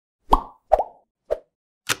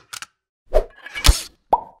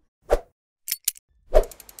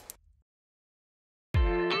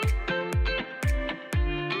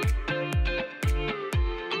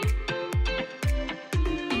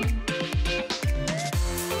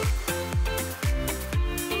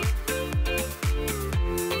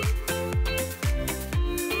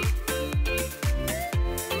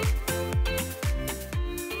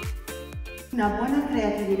Una buena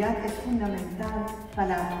creatividad es fundamental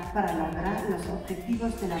para lograr los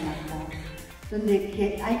objetivos de la marca,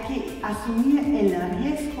 donde hay que asumir el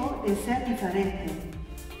riesgo de ser diferente.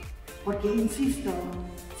 Porque, insisto,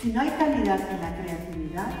 si no hay calidad en la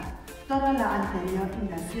creatividad, toda la anterior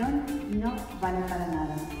inversión no vale para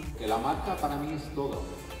nada. Que la marca para mí es todo.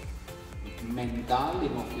 Mental,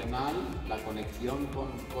 emocional, la conexión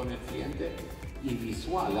con el cliente y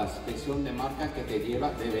visual, la expresión de marca que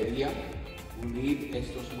debería unir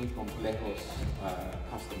estos muy complejos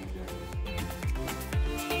customer journeys.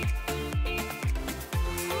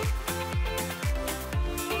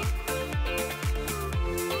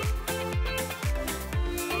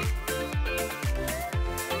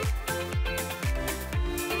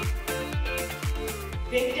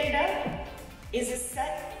 Big data is a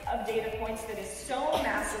set of data points that is so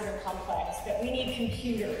massive and complex that we need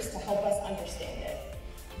computers to help us understand it.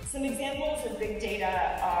 Some examples of big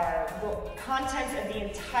data are the content of the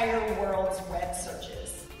entire world's web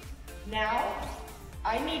searches. Now,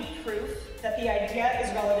 I need proof that the idea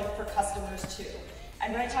is relevant for customers too.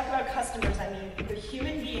 And when I talk about customers, I mean the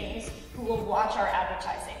human beings who will watch our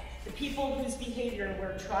advertising, the people whose behavior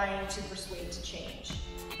we're trying to persuade to change.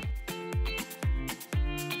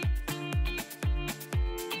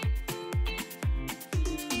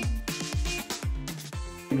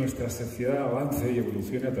 Nuestra sociedad avance y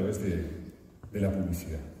evolucione a través de la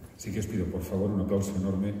publicidad. Así que os pido, por favor, un aplauso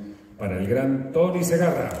enorme para el gran Tony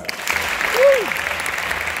Segarra.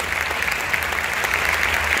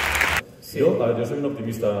 Sí. Yo soy un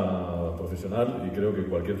optimista profesional y creo que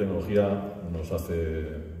cualquier tecnología nos hace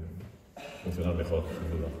funcionar mejor,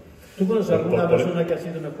 sin duda. ¿Tú conoces alguna persona que ha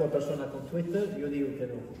sido una buena persona con Twitter? Yo digo que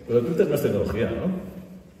no. Pero Twitter no es tecnología, ¿no?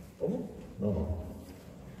 ¿Cómo? No.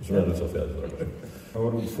 Es una red social. Por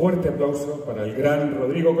favor, un fuerte aplauso para el gran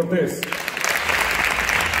Rodrigo Cortés.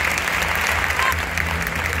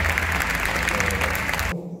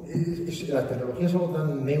 La tecnología es algo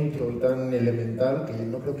tan neutro y tan elemental que yo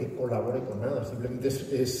no creo que colabore con nada, simplemente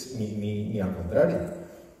es ni al contrario.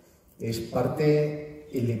 Es parte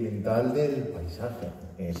elemental del paisaje,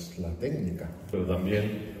 es la técnica. Pero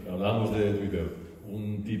también hablábamos de Twitter.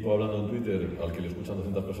 Un tipo hablando en Twitter al que le escuchan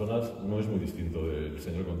 200 personas no es muy distinto del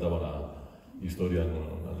señor que contaba una historia en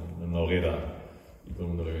una hoguera y todo el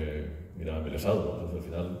mundo le mira embelesado. Entonces, al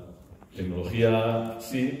final, tecnología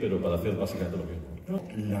sí, pero para hacer básicamente lo mismo.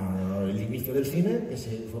 El inicio del cine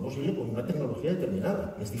fue posible con una tecnología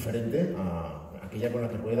determinada. Es diferente a aquella con la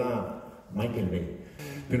que rueda Michael Bay.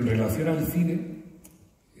 Pero en relación al cine,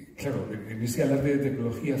 claro, en ese alarde de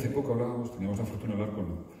tecnología, hace poco teníamos la fortuna de hablar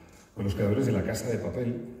con los creadores de La Casa de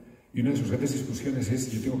Papel, y una de sus grandes discusiones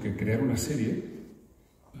es: yo tengo que crear una serie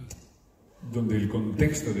donde el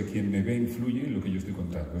contexto de quien me ve influye en lo que yo estoy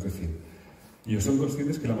contando. Es decir, ellos son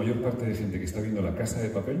conscientes que la mayor parte de gente que está viendo La Casa de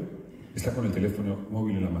Papel está con el teléfono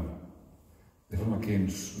móvil en la mano. De forma que en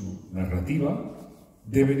su narrativa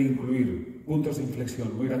deben incluir puntos de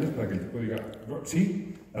inflexión muy grandes para que el tipo diga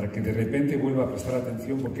sí, para que de repente vuelva a prestar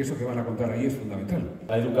atención, porque eso que van a contar ahí es fundamental.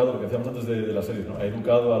 Ha educado, lo que decíamos antes de las series, ¿no? Ha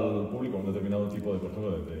educado al público un determinado tipo de, por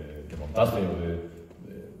ejemplo, de montaje o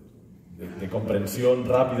de comprensión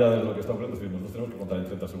rápida de lo que está ocurriendo. Es decir, nosotros tenemos que contar en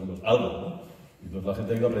 30 segundos algo, ¿no? Y entonces la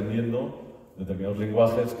gente ha ido aprendiendo determinados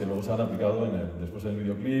lenguajes que luego se han aplicado después en el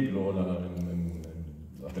videoclip, luego en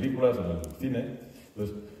las películas, en el cine.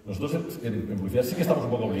 Entonces, nosotros en publicidad sí que estamos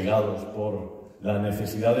un poco obligados por la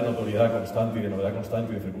necesidad de notoriedad constante y de novedad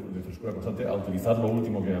constante y de frescura constante a utilizar lo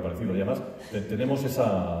último que ha aparecido. Y además tenemos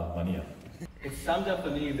esa manía. It summed up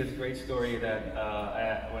for me this great story that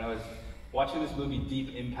when I was watching this movie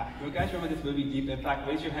Deep Impact. You guys remember this movie Deep Impact?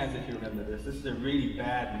 Raise your hands if you remember this. This is a really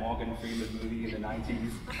bad Morgan Freeman movie in the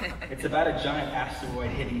 90s. It's about a giant asteroid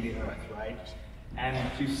hitting the Earth, right? And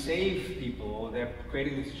to save people, they're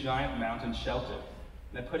creating this giant mountain shelter.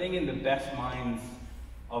 They're putting in the best minds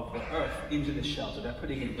of the Earth into the shelter. They're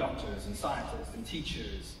putting in doctors and scientists and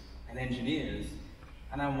teachers and engineers.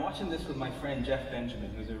 And I'm watching this with my friend Jeff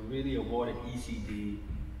Benjamin, who's a really awarded ECD.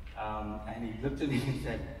 And he looked at me and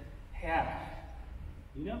said, "Hey,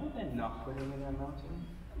 you know what they're not putting in that mountain?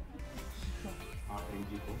 Marketing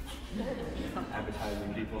people,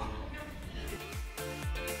 advertising people."